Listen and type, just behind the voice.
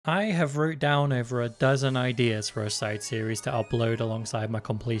I have wrote down over a dozen ideas for a side series to upload alongside my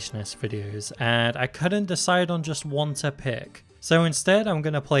completionist videos, and I couldn't decide on just one to pick. So instead I'm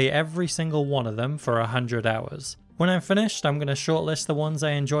going to play every single one of them for 100 hours. When I'm finished, I'm going to shortlist the ones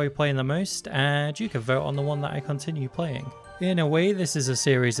I enjoy playing the most, and you can vote on the one that I continue playing. In a way, this is a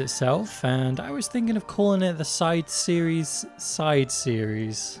series itself, and I was thinking of calling it the Side Series.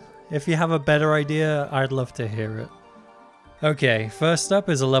 If you have a better idea, I'd love to hear it. Okay, first up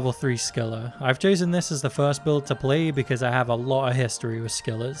is a level 3 skiller. I've chosen this as the first build to play because I have a lot of history with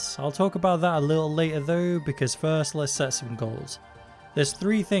skillers. I'll talk about that a little later though, because first let's set some goals. There's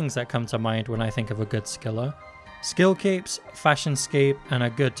 3 things that come to mind when I think of a good skiller: skill capes, Fashionscape, and a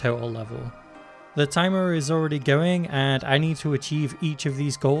good total level. The timer is already going and I need to achieve each of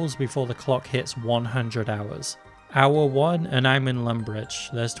these goals before the clock hits 100 hours. Hour 1 and I'm in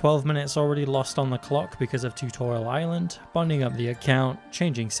Lumbridge. There's 12 minutes already lost on the clock because of Tutorial Island, bonding up the account,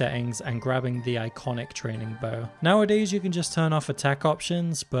 changing settings, and grabbing the iconic training bow. Nowadays you can just turn off attack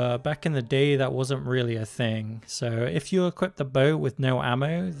options, but back in the day that wasn't really a thing. So if you equip the bow with no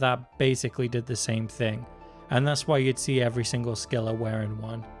ammo, that basically did the same thing. And that's why you'd see every single skiller wearing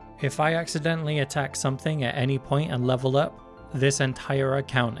one. If I accidentally attack something at any point and level up, this entire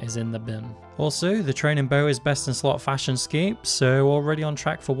account is in the bin. Also, the training bow is best in slot Fashionscape, so already on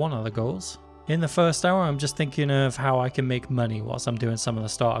track for one of the goals. In the first hour, I'm just thinking of how I can make money whilst I'm doing some of the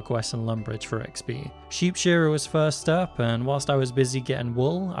starter quests in Lumbridge for XP. Sheep Shearer was first up, and whilst I was busy getting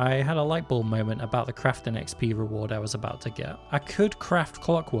wool, I had a light bulb moment about the crafting XP reward I was about to get. I could craft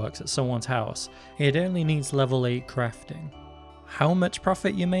clockworks at someone's house. It only needs level 8 crafting. How much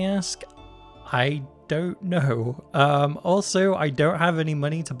profit, you may ask? I don't know. Also, I don't have any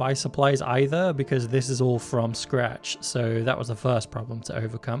money to buy supplies either because this is all from scratch, so that was the first problem to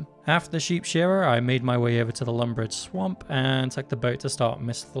overcome. After the Sheep Shearer, I made my way over to the Lumbridge Swamp and took the boat to start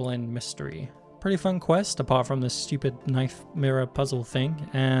Misthalin Mystery. Pretty fun quest apart from this stupid knife mirror puzzle thing,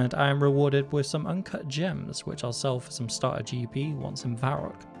 and I am rewarded with some uncut gems which I'll sell for some starter GP once in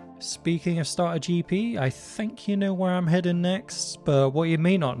Varrock. Speaking of starter GP, I think you know where I'm heading next, but what you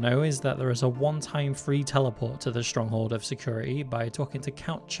may not know is that there is a one-time free teleport to the Stronghold of Security by talking to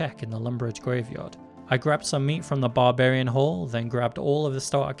Count Check in the Lumbridge Graveyard. I grabbed some meat from the Barbarian Hall, then grabbed all of the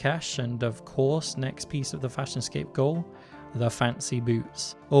starter cash, and of course, next piece of the Fashionscape goal, the fancy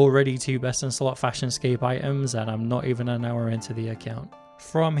boots. Already 2 best in slot Fashionscape items, and I'm not even an hour into the account.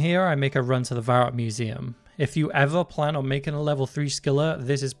 From here, I make a run to the Varrock Museum. If you ever plan on making a level 3 skiller,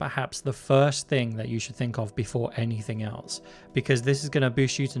 this is perhaps the first thing that you should think of before anything else, because this is going to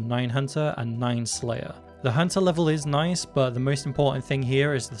boost you to 9 Hunter and 9 Slayer. The Hunter level is nice, but the most important thing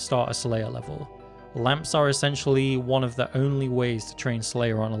here is the starter Slayer level. Lamps are essentially one of the only ways to train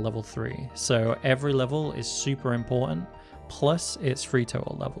Slayer on a level 3, so every level is super important. Plus it's free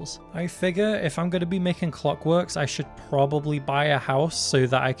total levels. I figure if I'm going to be making clockworks, I should probably buy a house so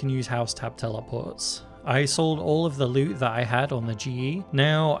that I can use house tab teleports. I sold all of the loot that I had on the GE.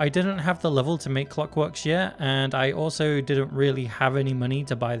 Now, I didn't have the level to make clockworks yet, and I also didn't really have any money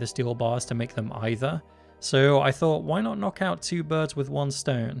to buy the steel bars to make them either. So I thought, why not knock out 2 birds with 1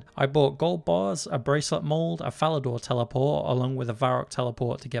 stone? I bought gold bars, a bracelet mold, a Falador teleport, along with a Varrock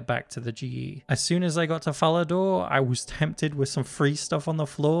teleport to get back to the GE. As soon as I got to Falador, I was tempted with some free stuff on the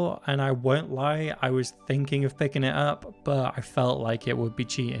floor, and I won't lie, I was thinking of picking it up, but I felt like it would be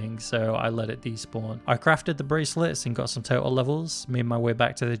cheating, so I let it despawn. I crafted the bracelets and got some total levels, made my way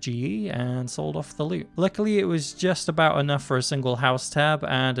back to the GE, and sold off the loot. Luckily, it was just about enough for a single house tab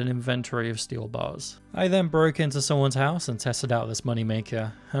and an inventory of steel bars. I then broke into someone's house and tested out this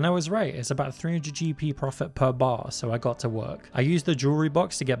moneymaker, and I was right, it's about 300 GP profit per bar, so I got to work. I used the jewelry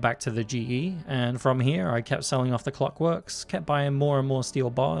box to get back to the GE, and from here I kept selling off the clockworks, kept buying more and more steel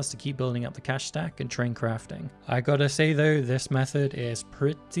bars to keep building up the cash stack and train crafting. I gotta say though, this method is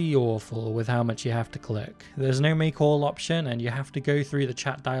pretty awful with how much you have to click. There's no make all option, and you have to go through the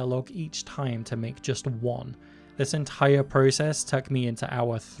chat dialogue each time to make just one. This entire process took me into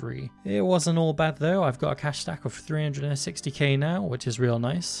hour 3. It wasn't all bad though, I've got a cash stack of 360k now, which is real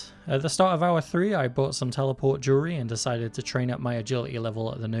nice. At the start of hour 3, I bought some teleport jewelry and decided to train up my agility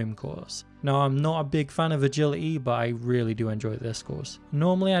level at the gnome course. Now, I'm not a big fan of agility, but I really do enjoy this course.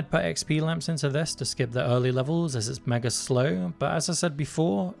 Normally I'd put XP lamps into this to skip the early levels as it's mega slow, but as I said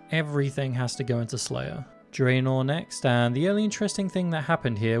before, everything has to go into Slayer. Draenor next, and the only interesting thing that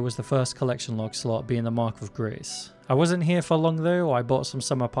happened here was the first collection log slot being the Mark of Grace. I wasn't here for long though, I bought some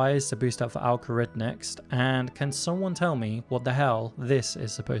summer pies to boost up for Alcarid next, and can someone tell me what the hell this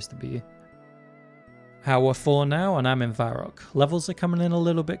is supposed to be? Hour 4 now and I'm in Varrock. Levels are coming in a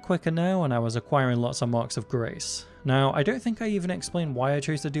little bit quicker now and I was acquiring lots of Marks of Grace. Now, I don't think I even explained why I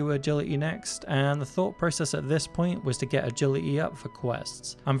chose to do agility next, and the thought process at this point was to get agility up for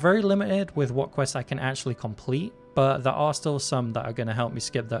quests. I'm very limited with what quests I can actually complete, but there are still some that are going to help me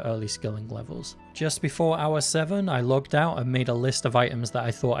skip the early skilling levels. Just before hour 7, I logged out and made a list of items that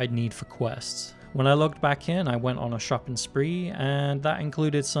I thought I'd need for quests. When I logged back in, I went on a shopping spree, and that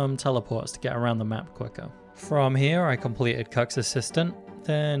included some teleports to get around the map quicker. From here, I completed Cuck's Assistant,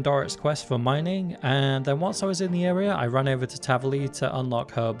 then Dorrit's quest for mining, and then once I was in the area, I ran over to Tavily to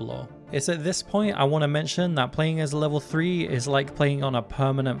unlock Herb Lore. It's at this point I want to mention that playing as level 3 is like playing on a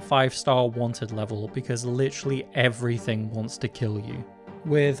permanent 5-star wanted level, because literally everything wants to kill you.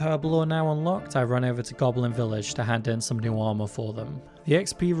 With Herb Lore now unlocked, I run over to Goblin Village to hand in some new armor for them. The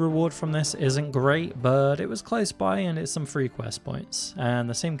XP reward from this isn't great, but it was close by and it's some free quest points, and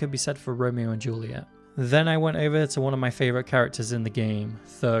the same could be said for Romeo and Juliet. Then I went over to one of my favourite characters in the game,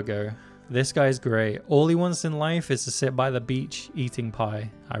 Thurgo. This guy's great. All he wants in life is to sit by the beach eating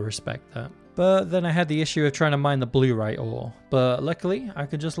pie. I respect that. But then I had the issue of trying to mine the bluerite ore, but luckily I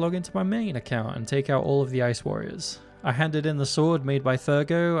could just log into my main account and take out all of the ice warriors. I handed in the sword made by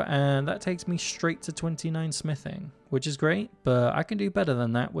Thurgo, and that takes me straight to 29 smithing, which is great, but I can do better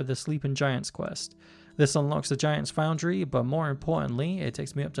than that with the Sleeping Giants quest. This unlocks the Giants Foundry, but more importantly, it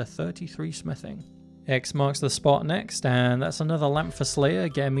takes me up to 33 smithing. X marks the spot next, and that's another lamp for Slayer,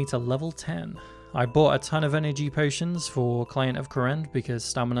 getting me to level 10. I bought a ton of energy potions for Client of Korend because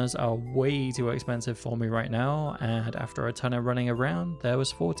staminas are way too expensive for me right now, and after a ton of running around, there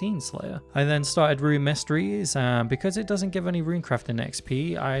was 14 Slayer. I then started Rune Mysteries, and because it doesn't give any runecrafting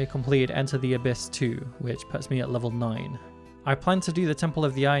XP, I completed Enter the Abyss 2, which puts me at level 9. I planned to do the Temple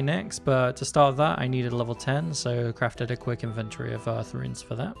of the Eye next, but to start that I needed level 10, so crafted a quick inventory of earth runes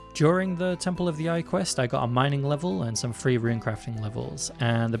for that. During the Temple of the Eye quest I got a mining level and some free runecrafting levels,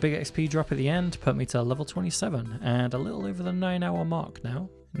 and the big XP drop at the end put me to level 27, and a little over the 9-hour mark now.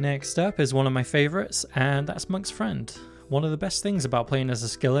 Next up is one of my favourites, and that's Monk's Friend. One of the best things about playing as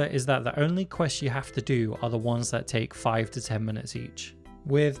a skiller is that the only quests you have to do are the ones that take 5 to 10 minutes each.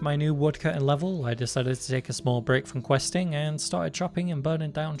 With my new woodcutting level, I decided to take a small break from questing and started chopping and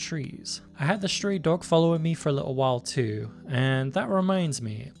burning down trees. I had the stray dog following me for a little while too, and that reminds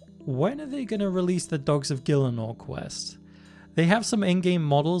me, when are they going to release the Dogs of Gielinor quest? They have some in-game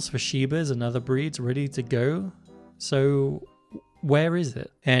models for Shibas and other breeds ready to go, so where is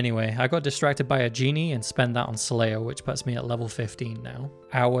it? Anyway, I got distracted by a genie and spent that on Slayer, which puts me at level 15 now.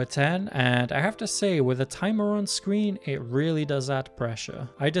 Hour 10, and I have to say, with a timer on screen, it really does add pressure.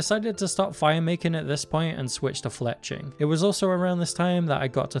 I decided to stop firemaking at this point and switch to fletching. It was also around this time that I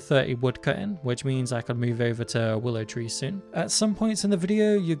got to 30 woodcutting, which means I could move over to willow trees soon. At some points in the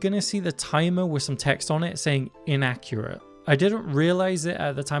video, you're gonna see the timer with some text on it saying inaccurate. I didn't realize it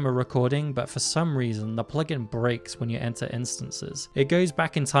at the time of recording, but for some reason the plugin breaks when you enter instances. It goes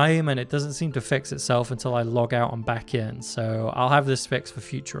back in time and it doesn't seem to fix itself until I log out and back in, so I'll have this fixed for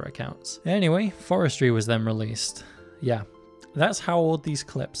future accounts. Anyway, Forestry was then released. Yeah, that's how old these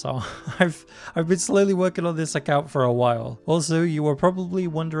clips are. I've been slowly working on this account for a while. Also, you were probably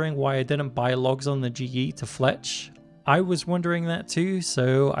wondering why I didn't buy logs on the GE to fletch. I was wondering that too,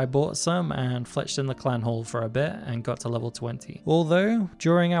 so I bought some and fletched in the clan hall for a bit and got to level 20. Although,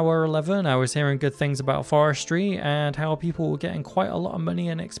 during hour 11 I was hearing good things about forestry and how people were getting quite a lot of money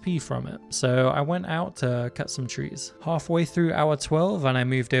and XP from it, so I went out to cut some trees. Halfway through hour 12 and I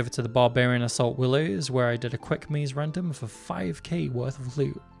moved over to the Barbarian Assault Willows where I did a quick maze random for 5k worth of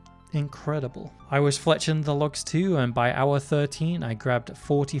loot. Incredible. I was fletching the logs too, and by hour 13 I grabbed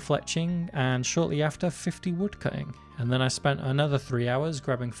 40 fletching and shortly after 50 woodcutting. And then I spent another 3 hours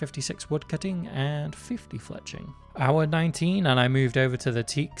grabbing 56 woodcutting and 50 fletching. Hour 19 and I moved over to the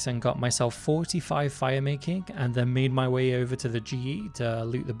Teaks and got myself 45 firemaking and then made my way over to the GE to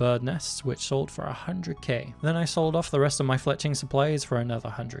loot the bird nests, which sold for 100k. Then I sold off the rest of my fletching supplies for another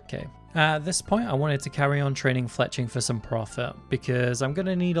 100k. At this point I wanted to carry on training fletching for some profit because I'm going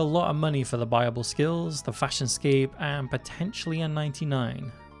to need a lot of money for the buyable skills, the Fashionscape and potentially a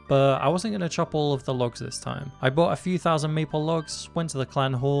 99. But I wasn't going to chop all of the logs this time. I bought a few thousand maple logs, went to the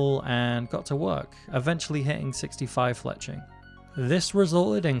clan hall and got to work, eventually hitting 65 fletching. This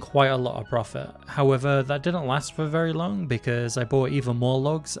resulted in quite a lot of profit. However, that didn't last for very long because I bought even more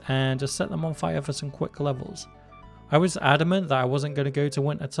logs and just set them on fire for some quick levels. I was adamant that I wasn't going to go to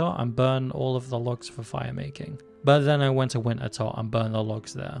Wintertot and burn all of the logs for firemaking. But then I went to Wintertot and burned the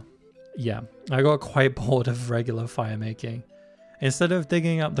logs there. Yeah, I got quite bored of regular firemaking. Instead of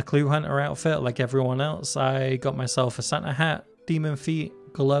digging up the Clue Hunter outfit like everyone else, I got myself a Santa hat, demon feet,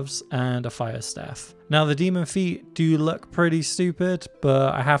 gloves, and a fire staff. Now the demon feet do look pretty stupid,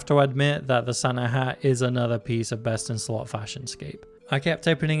 but I have to admit that the Santa hat is another piece of best in slot Fashionscape. I kept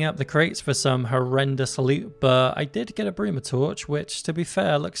opening up the crates for some horrendous loot, but I did get a Bruma torch, which to be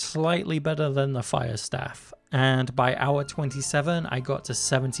fair looks slightly better than the fire staff. And by hour 27 I got to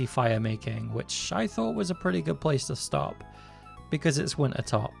 70 fire making, which I thought was a pretty good place to stop, because it's winter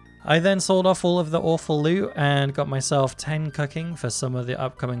top. I then sold off all of the awful loot and got myself 10 cooking for some of the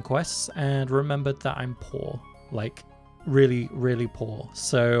upcoming quests, and remembered that I'm poor, like really poor.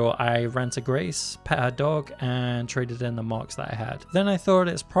 So I ran to Grace, pet her dog, and traded in the marks that I had. Then I thought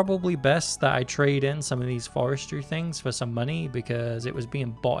it's probably best that I trade in some of these forestry things for some money, because it was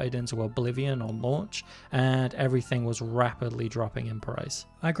being botted into oblivion on launch and everything was rapidly dropping in price.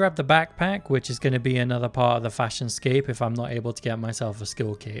 I grabbed the backpack, which is going to be another part of the Fashionscape if I'm not able to get myself a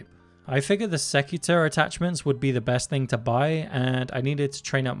skill cape. I figured the Secutor attachments would be the best thing to buy, and I needed to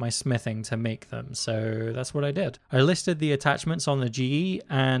train up my smithing to make them, so that's what I did. I listed the attachments on the GE,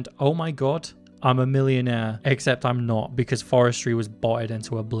 and oh my god, I'm a millionaire. Except I'm not, because forestry was botted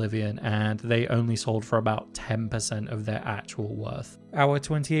into oblivion and they only sold for about 10% of their actual worth. Hour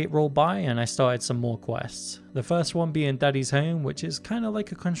 28 rolled by and I started some more quests. The first one being Daddy's Home, which is kind of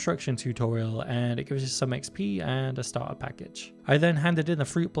like a construction tutorial, and it gives you some XP and a starter package. I then handed in the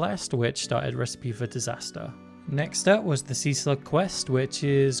Fruit Blast, which started Recipe for Disaster. Next up was the Sea Slug quest, which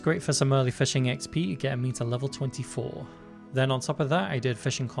is great for some early fishing XP, getting me to level 24. Then on top of that, I did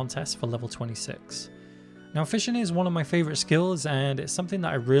fishing contests for level 26. Now fishing is one of my favorite skills, and it's something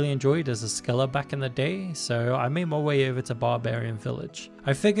that I really enjoyed as a skiller back in the day, so I made my way over to Barbarian Village.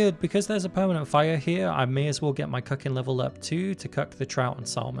 I figured because there's a permanent fire here, I may as well get my cooking level up too to cook the trout and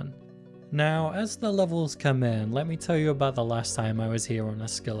salmon. Now as the levels come in, let me tell you about the last time I was here on a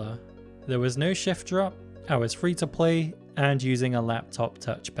skiller. There was no shift drop, I was free to play, and using a laptop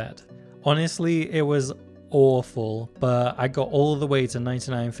touchpad. Honestly, it was awful, but I got all the way to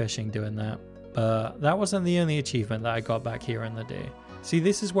 99 fishing doing that. But that wasn't the only achievement that I got back here in the day. See,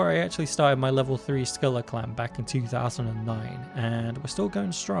 this is where I actually started my level 3 skiller clan back in 2009, and we're still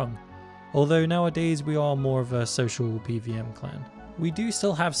going strong. Although nowadays we are more of a social PVM clan. We do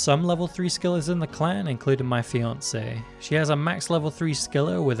still have some level 3 skillers in the clan, including my fiance. She has a max level 3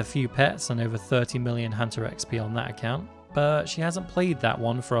 skiller with a few pets and over 30 million hunter XP on that account. But she hasn't played that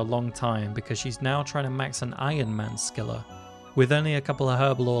one for a long time because she's now trying to max an Ironman skiller, with only a couple of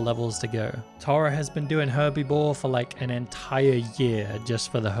Herblore levels to go. Tara has been doing Herbivore for like an entire year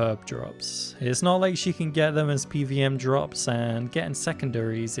just for the herb drops. It's not like she can get them as PVM drops, and getting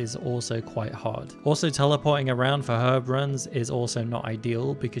secondaries is also quite hard. Also, teleporting around for herb runs is also not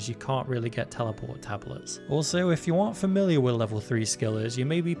ideal because you can't really get teleport tablets. Also, if you aren't familiar with level 3 skillers, you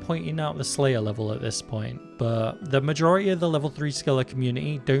may be pointing out the Slayer level at this point, but the majority of the level 3 skiller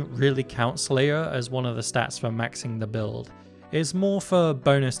community don't really count Slayer as one of the stats for maxing the build. It's more for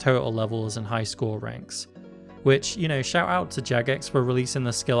bonus total levels and high score ranks. Which, you know, shout out to Jagex for releasing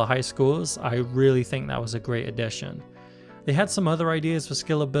the Skiller high scores. I really think that was a great addition. They had some other ideas for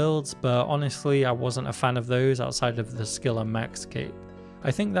Skiller builds, but honestly I wasn't a fan of those outside of the Skiller max cape.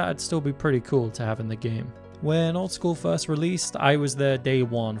 I think that'd still be pretty cool to have in the game. When Old School first released, I was there day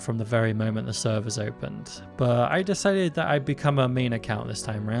one from the very moment the servers opened, but I decided that I'd become a main account this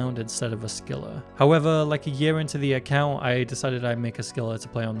time round instead of a skiller. However, like a year into the account, I decided I'd make a skiller to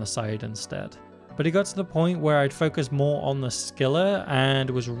play on the side instead. But it got to the point where I'd focus more on the skiller and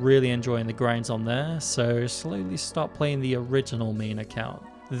was really enjoying the grinds on there, so slowly stopped playing the original main account.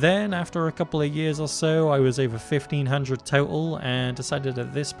 Then, after a couple of years or so, I was over 1500 total and decided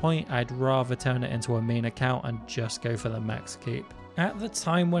at this point I'd rather turn it into a main account and just go for the max cape. At the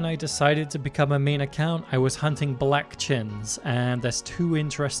time when I decided to become a main account, I was hunting black chins, and there's two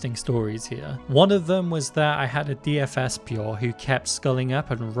interesting stories here. One of them was that I had a DFS pure who kept sculling up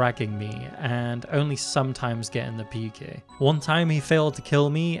and ragging me, and only sometimes getting the PK. One time he failed to kill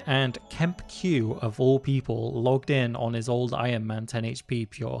me, and Kemp Q, of all people, logged in on his old Ironman 10 HP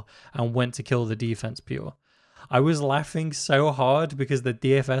pure and went to kill the defense pure. I was laughing so hard because the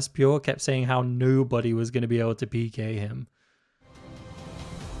DFS pure kept saying how nobody was going to be able to PK him.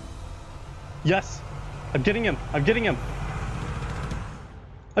 Yes! I'm getting him! I'm getting him!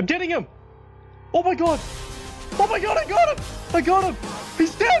 I'm getting him! Oh my god! Oh my god, I got him! I got him!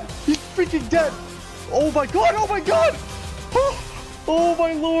 He's dead! He's freaking dead! Oh my god! Oh my god! Oh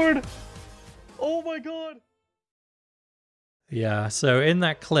my lord! Oh my god! Yeah, so in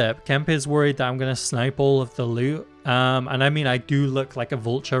that clip, Kemp is worried that I'm going to snipe all of the loot, And I mean, I do look like a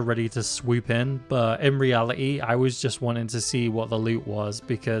vulture ready to swoop in, but in reality, I was just wanting to see what the loot was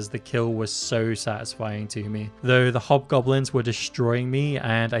because the kill was so satisfying to me. Though the hobgoblins were destroying me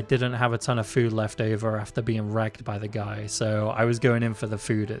and I didn't have a ton of food left over after being wrecked by the guy, so I was going in for the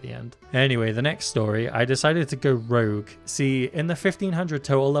food at the end. Anyway, the next story, I decided to go rogue. See, in the 1500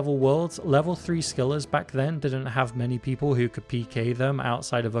 total level world, level 3 skillers back then didn't have many people who could PK them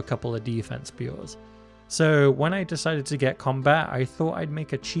outside of a couple of defense pures. So when I decided to get combat, I thought I'd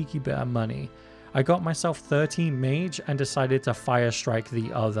make a cheeky bit of money. I got myself 13 mage and decided to fire strike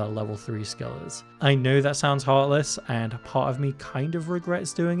the other level 3 skillers. I know that sounds heartless and part of me kind of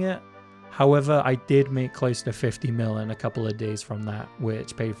regrets doing it. However, I did make close to 50 mil in a couple of days from that,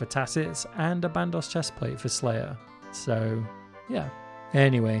 which paid for tacits and a Bandos chestplate for Slayer. So yeah.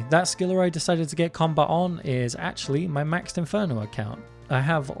 Anyway, that skiller I decided to get combat on is actually my maxed Inferno account. I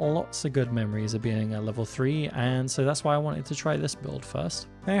have lots of good memories of being at level 3, and so that's why I wanted to try this build first.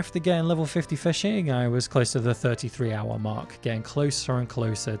 After getting level 50 fishing, I was close to the 33 hour mark, getting closer and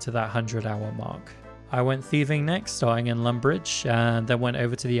closer to that 100 hour mark. I went thieving next, starting in Lumbridge, and then went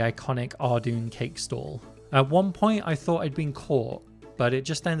over to the iconic Ardoon cake stall. At one point I thought I'd been caught, but it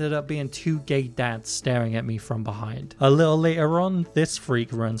just ended up being 2 gay dads staring at me from behind. A little later on, this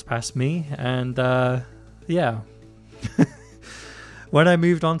freak runs past me, and yeah. When I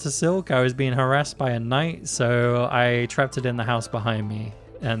moved on to Silk, I was being harassed by a knight, so I trapped it in the house behind me.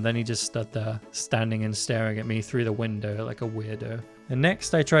 And then he just stood there, standing and staring at me through the window like a weirdo. And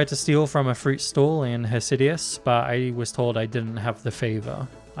next, I tried to steal from a fruit stall in Hesidius, but I was told I didn't have the favor.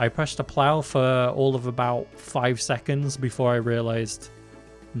 I pushed a plow for all of about 5 seconds before I realized,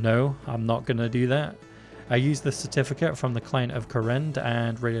 no, I'm not gonna do that. I used the certificate from the client of Korend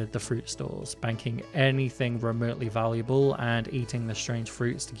and raided the fruit stalls, banking anything remotely valuable and eating the strange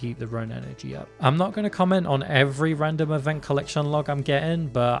fruits to keep the run energy up. I'm not going to comment on every random event collection log I'm getting,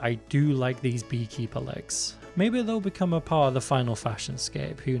 but I do like these beekeeper legs. Maybe they'll become a part of the final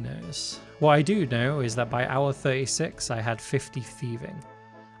Fashionscape, who knows. What I do know is that by hour 36 I had 50 thieving.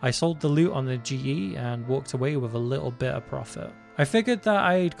 I sold the loot on the GE and walked away with a little bit of profit. I figured that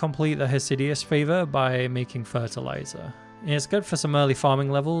I'd complete the Hesidius favor by making fertilizer. It's good for some early farming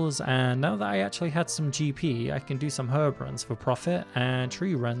levels, and now that I actually had some GP, I can do some herb runs for profit and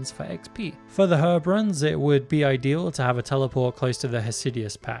tree runs for XP. For the herb runs, it would be ideal to have a teleport close to the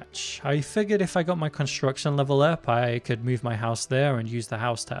Hesidius patch. I figured if I got my construction level up, I could move my house there and use the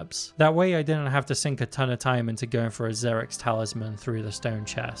house tabs. That way I didn't have to sink a ton of time into going for a Xerix talisman through the stone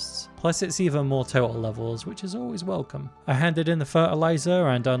chests. Plus it's even more total levels, which is always welcome. I handed in the fertilizer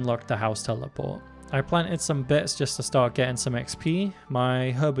and unlocked the house teleport. I planted some bits just to start getting some XP.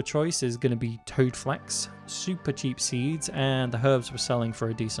 My herb of choice is going to be Toadflex, super cheap seeds, and the herbs were selling for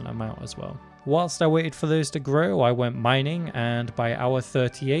a decent amount as well. Whilst I waited for those to grow, I went mining, and by hour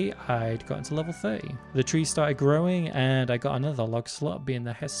 38 I'd gotten to level 30. The trees started growing and I got another log slot, being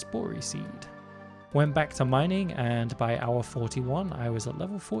the Hespori seed. Went back to mining, and by hour 41 I was at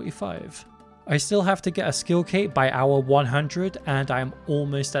level 45. I still have to get a skill cape by hour 100 and I'm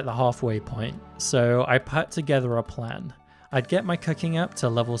almost at the halfway point, so I put together a plan. I'd get my cooking up to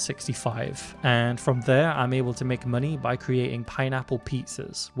level 65, and from there I'm able to make money by creating pineapple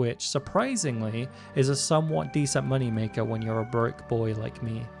pizzas, which surprisingly is a somewhat decent money maker when you're a broke boy like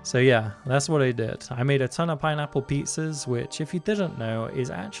me. So yeah, that's what I did. I made a ton of pineapple pizzas, which if you didn't know is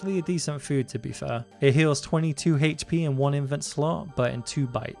actually a decent food, to be fair. It heals 22 HP in 1 invent slot, but in 2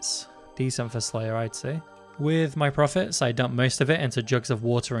 bites. Decent for Slayer, I'd say. With my profits, I dumped most of it into jugs of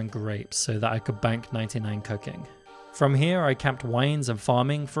water and grapes so that I could bank 99 cooking. From here, I camped wines and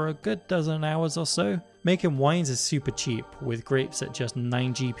farming for a good dozen hours or so. Making wines is super cheap, with grapes at just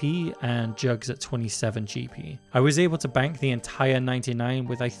 9 GP and jugs at 27 GP. I was able to bank the entire 99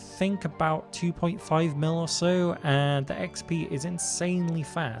 with I think about 2.5 mil or so, and the XP is insanely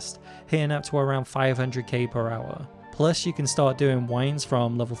fast, hitting up to around 500k per hour. Plus you can start doing wines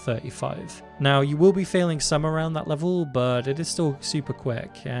from level 35. Now you will be failing some around that level, but it is still super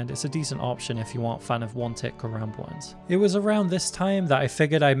quick and it's a decent option if you aren't a fan of one-tick Karamb ones. It was around this time that I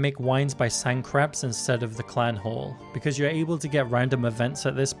figured I'd make wines by sand crabs instead of the clan hall, because you're able to get random events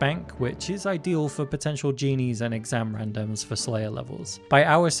at this bank, which is ideal for potential genies and exam randoms for Slayer levels. By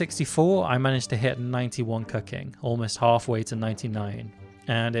hour 64 I managed to hit 91 cooking, almost halfway to 99.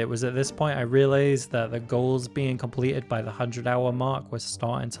 And it was at this point I realized that the goals being completed by the 100 hour mark was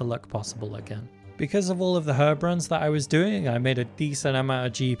starting to look possible again. Because of all of the herb runs that I was doing, I made a decent amount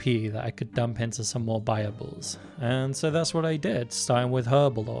of GP that I could dump into some more buyables. And so that's what I did, starting with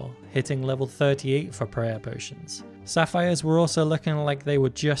Herbalore, hitting level 38 for prayer potions. Sapphires were also looking like they were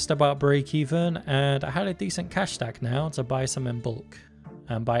just about break even, and I had a decent cash stack now to buy some in bulk.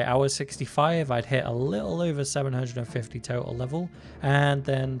 And by hour 65 I'd hit a little over 750 total level, and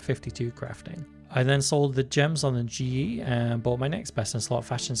then 52 crafting. I then sold the gems on the GE and bought my next best in slot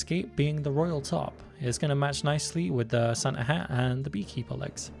Fashionscape, being the Royal Top. It's going to match nicely with the Santa hat and the Beekeeper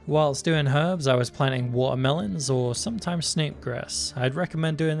legs. Whilst doing herbs, I was planting watermelons or sometimes snapegrass. I'd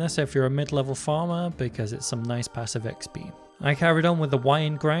recommend doing this if you're a mid-level farmer because it's some nice passive XP. I carried on with the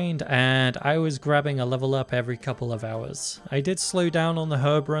wine grind and I was grabbing a level up every couple of hours. I did slow down on the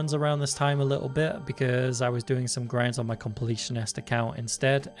herb runs around this time a little bit because I was doing some grinds on my completionist account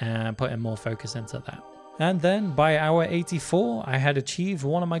instead and putting more focus into that. And then by hour 84 I had achieved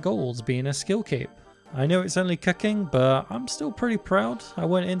one of my goals, being a skill cape. I know it's only cooking, but I'm still pretty proud. I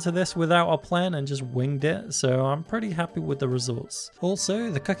went into this without a plan and just winged it, so I'm pretty happy with the results.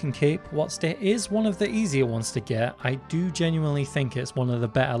 Also, the cooking cape, whilst it is one of the easier ones to get, I do genuinely think it's one of the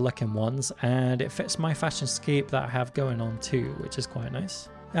better looking ones, and it fits my Fashionscape that I have going on too, which is quite nice.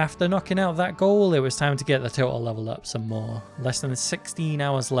 After knocking out that goal, it was time to get the total level up some more. Less than 16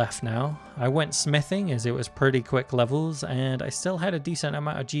 hours left now. I went smithing as it was pretty quick levels and I still had a decent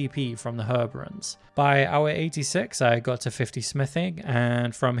amount of GP from the herb runs. By hour 86 I got to 50 smithing,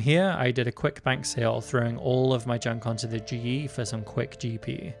 and from here I did a quick bank sale, throwing all of my junk onto the GE for some quick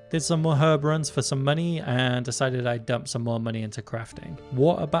GP. Did some more herb runs for some money and decided I'd dump some more money into crafting.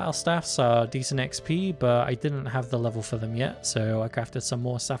 Water battle staffs are decent XP, but I didn't have the level for them yet, so I crafted some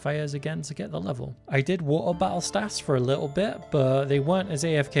more sapphires again to get the level. I did water battle staffs for a little bit, but they weren't as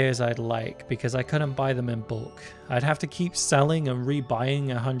AFK as I'd like because I couldn't buy them in bulk. I'd have to keep selling and rebuying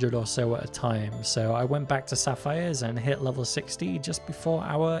 100 or so at a time, so I went back to sapphires and hit level 60 just before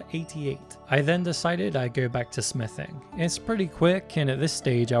hour 88. I then decided I'd go back to smithing. It's pretty quick, and at this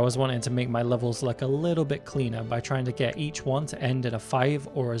stage I was wanting to make my levels look a little bit cleaner by trying to get each one to end at a 5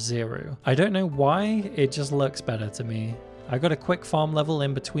 or a 0. I don't know why, it just looks better to me. I got a quick farm level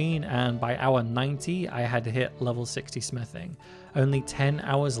in between, and by hour 90 I had hit level 60 smithing. Only 10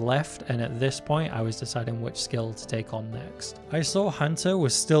 hours left, and at this point I was deciding which skill to take on next. I saw Hunter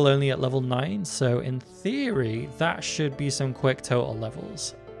was still only at level 9, so in theory that should be some quick total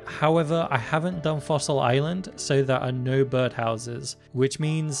levels. However, I haven't done Fossil Island, so there are no birdhouses, which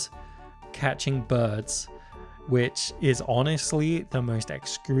means catching birds, which is honestly the most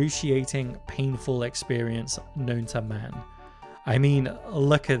excruciating, painful experience known to man. I mean,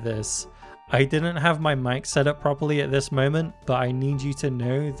 look at this. I didn't have my mic set up properly at this moment, but I need you to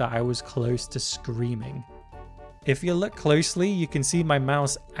know that I was close to screaming. If you look closely, you can see my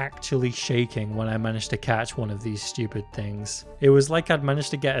mouse actually shaking when I managed to catch one of these stupid things. It was like I'd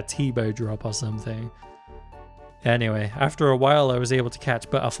managed to get a T-bow drop or something. Anyway, after a while I was able to catch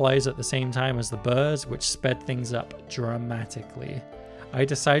butterflies at the same time as the birds, which sped things up dramatically. I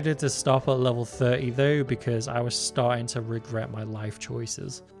decided to stop at level 30 though because I was starting to regret my life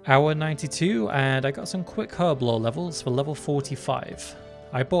choices. Hour 92 and I got some quick herb lore levels for level 45.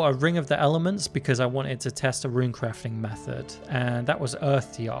 I bought a Ring of the Elements because I wanted to test a rune crafting method, and that was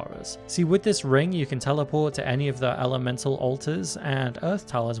Earth Tiaras. See, with this ring you can teleport to any of the elemental altars, and Earth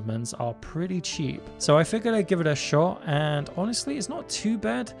Talismans are pretty cheap. So I figured I'd give it a shot, and honestly it's not too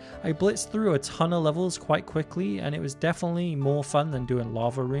bad. I blitzed through a ton of levels quite quickly, and it was definitely more fun than doing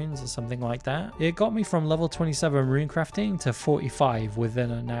lava runes or something like that. It got me from level 27 rune crafting to 45 within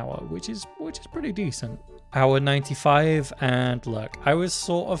an hour, which is pretty decent. Hour 95, and look, I was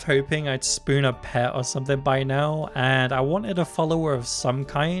sort of hoping I'd spoon a pet or something by now, and I wanted a follower of some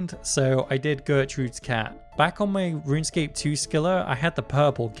kind, so I did Gertrude's cat. Back on my RuneScape 2 skiller, I had the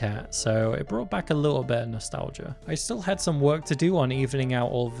purple cat, so it brought back a little bit of nostalgia. I still had some work to do on evening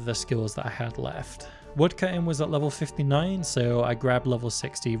out all of the skills that I had left. Woodcutting was at level 59, so I grabbed level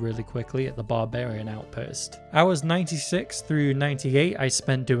 60 really quickly at the Barbarian Outpost. Hours 96 through 98 I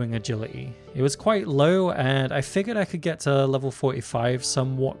spent doing agility. It was quite low, and I figured I could get to level 45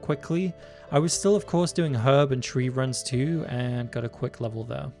 somewhat quickly. I was still of course doing herb and tree runs too, and got a quick level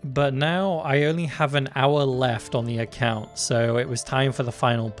there. But now I only have an hour left on the account, so it was time for the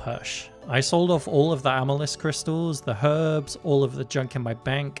final push. I sold off all of the amethyst crystals, the herbs, all of the junk in my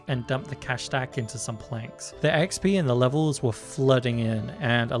bank, and dumped the cash stack into some planks. The XP and the levels were flooding in,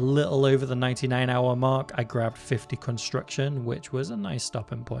 and a little over the 99-hour mark I grabbed 50 construction, which was a nice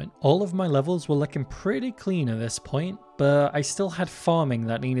stopping point. All of my levels were looking pretty clean at this point, but I still had farming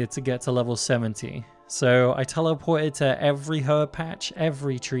that needed to get to level 70. So I teleported to every herb patch,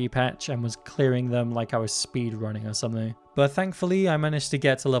 every tree patch, and was clearing them like I was speed running or something. But thankfully I managed to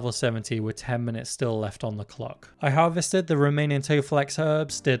get to level 70 with 10 minutes still left on the clock. I harvested the remaining Toflex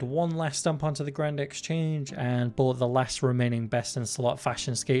herbs, did one last dump onto the Grand Exchange, and bought the last remaining best in slot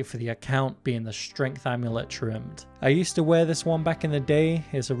Fashionscape for the account, being the Strength Amulet Trimmed. I used to wear this one back in the day,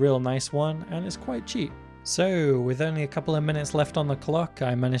 it's a real nice one, and it's quite cheap. So, with only a couple of minutes left on the clock,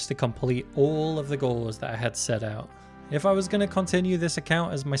 I managed to complete all of the goals that I had set out. If I was going to continue this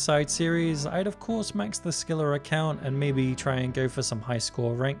account as my side series, I'd of course max the Skiller account and maybe try and go for some high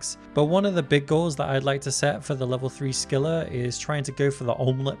score ranks. But one of the big goals that I'd like to set for the level 3 Skiller is trying to go for the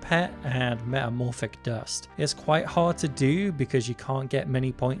Omelette Pet and Metamorphic Dust. It's quite hard to do because you can't get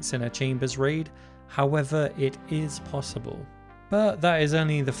many points in a Chambers raid, however it is possible. But that is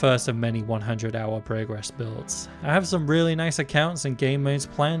only the first of many 100-hour progress builds. I have some really nice accounts and game modes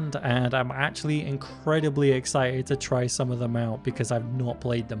planned, and I'm actually incredibly excited to try some of them out because I've not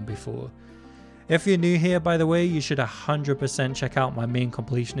played them before. If you're new here, by the way, you should 100% check out my main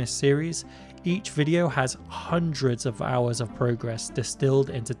completionist series. Each video has hundreds of hours of progress distilled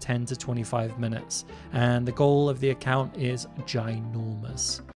into 10 to 25 minutes, and the goal of the account is ginormous.